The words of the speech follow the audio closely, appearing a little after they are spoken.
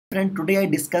Friend, today I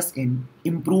discuss in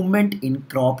improvement in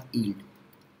crop yield.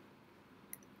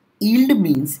 Yield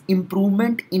means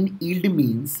improvement in yield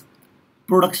means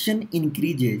production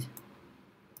increases.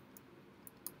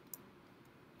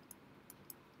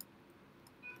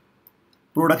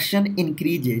 Production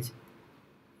increases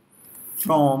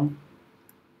from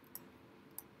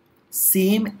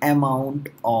same amount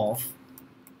of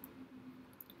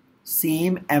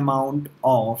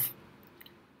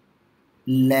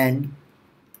land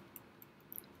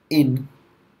in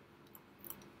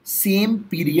same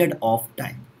period of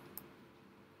time.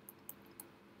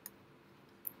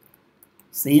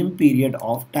 Same period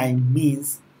of time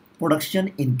means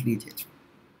production increases.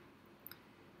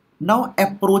 Now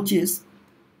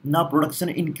production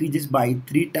increases by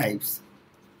three types.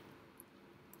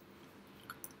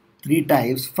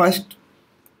 First,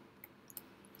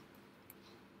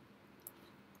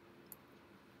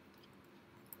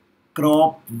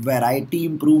 crop variety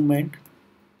improvement,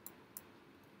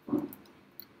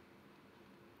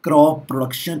 crop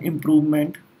production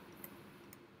improvement,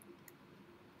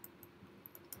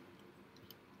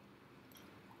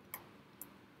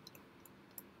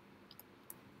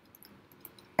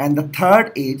 and the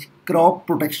third is crop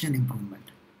protection improvement.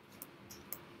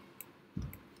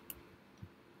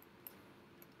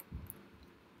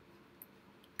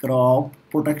 Crop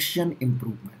protection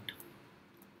improvement.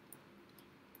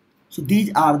 So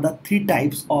these are the three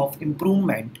types of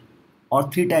improvement or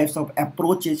three types of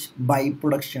approaches by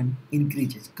production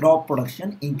increases, crop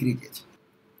production increases.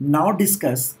 Now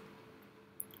discuss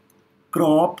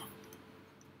crop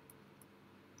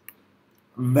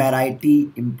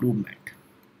variety improvement.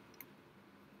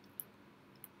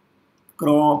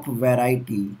 Crop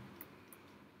variety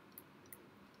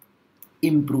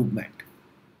improvement.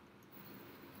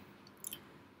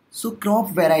 So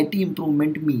crop variety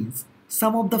improvement means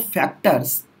some of the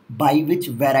factors by which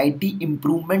variety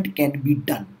improvement can be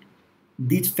done.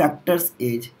 These factors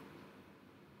is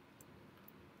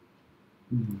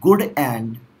good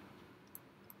and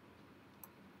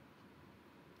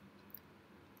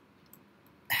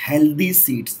healthy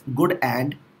seeds. Good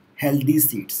and healthy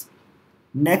seeds.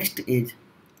 Next is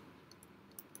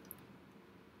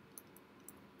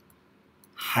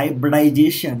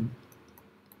hybridization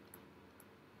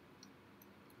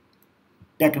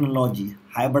technology.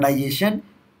 Hybridization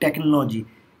technology.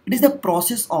 It is the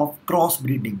process of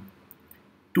crossbreeding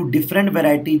to different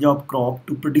varieties of crop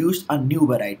to produce a new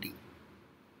variety.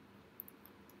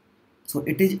 So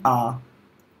it is a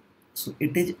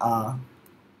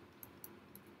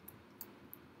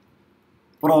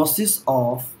process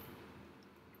of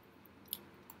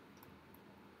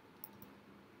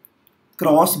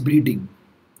crossbreeding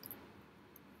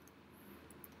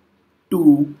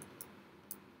to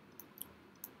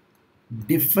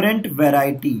different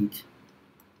varieties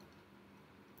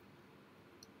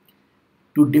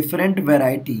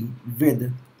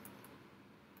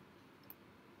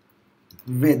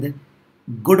with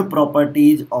good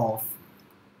properties of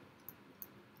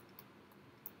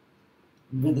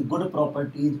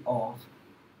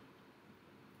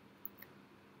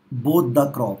both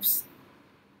the crops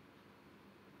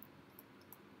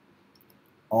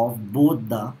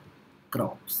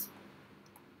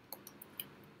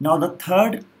Now the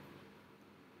third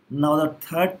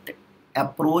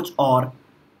approach or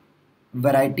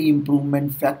variety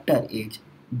improvement factor is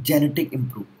genetic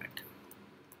improvement.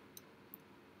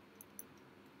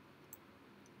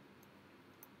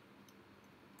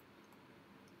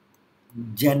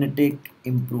 Genetic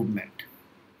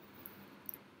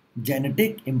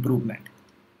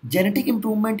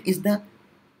improvement is the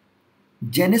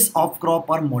genus of crop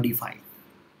are modified.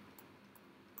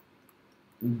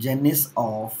 Genus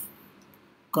of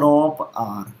crop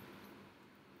are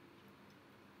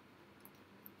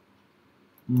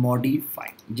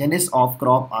modified.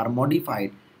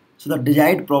 So the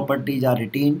desired properties are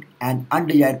retained and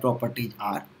undesired properties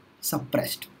are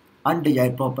suppressed.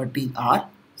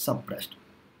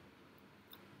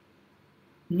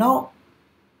 Now,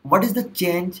 what is the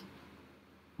change?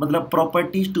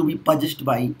 Properties to be possessed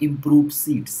by improved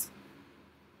seeds.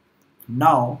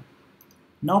 Now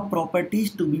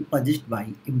properties to be possessed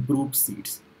by improved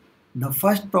seeds. The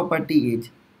first property is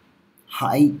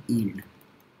high yield.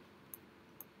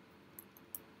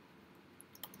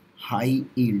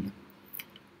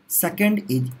 Second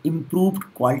is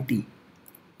improved quality.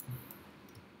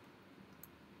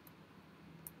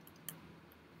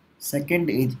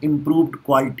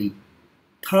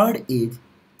 Third is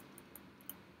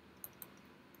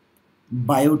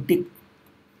biotic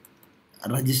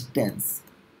resistance.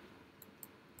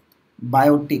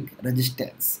 Biotic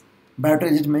resistance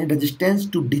means resistance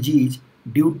to disease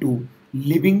due to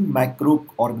living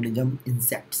microorganism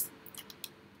insects.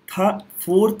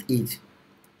 Fourth is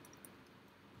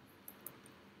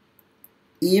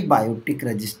abiotic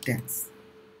resistance.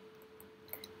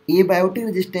 Abiotic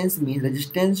resistance means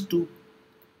resistance to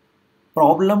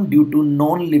problem due to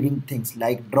non-living things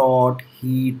like drought,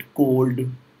 heat, cold,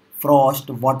 frost,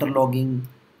 waterlogging,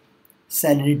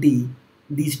 salinity,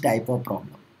 these type of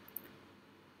problem.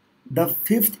 The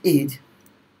fifth is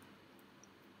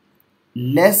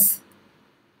less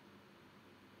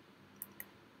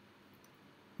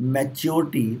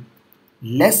maturity,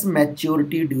 less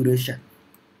maturity duration.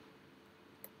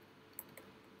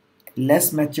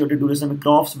 Less maturity duration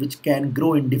crops which can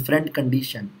grow in different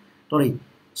condition. Sorry,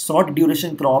 short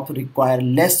duration crops require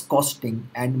less costing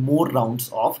and more rounds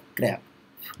of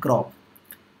crop.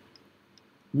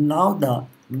 Now the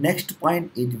next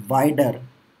point is wider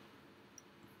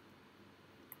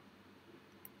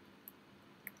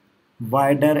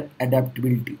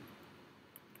adaptability.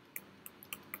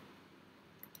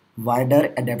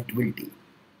 Wider adaptability.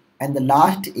 And the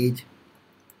last is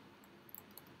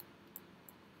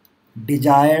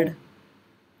desired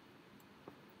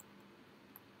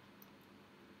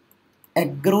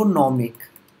agronomic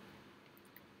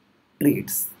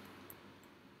traits.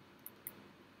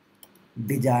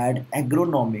 Desired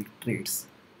agronomic traits.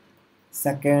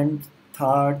 Second,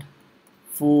 third,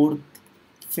 fourth,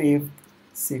 fifth,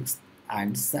 sixth,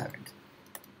 and seventh.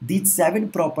 These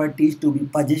 7 properties to be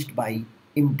possessed by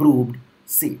improved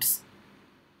seeds.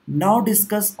 Now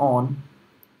discuss on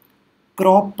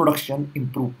crop production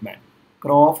improvement.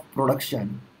 Crop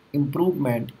production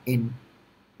improvement in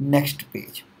next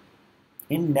page.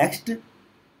 In next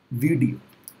video.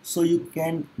 So you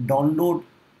can download.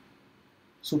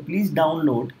 So please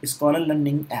download Scholar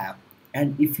Learning app,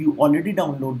 and if you already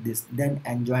download this, then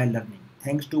enjoy learning.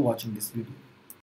 Thanks to watching this video.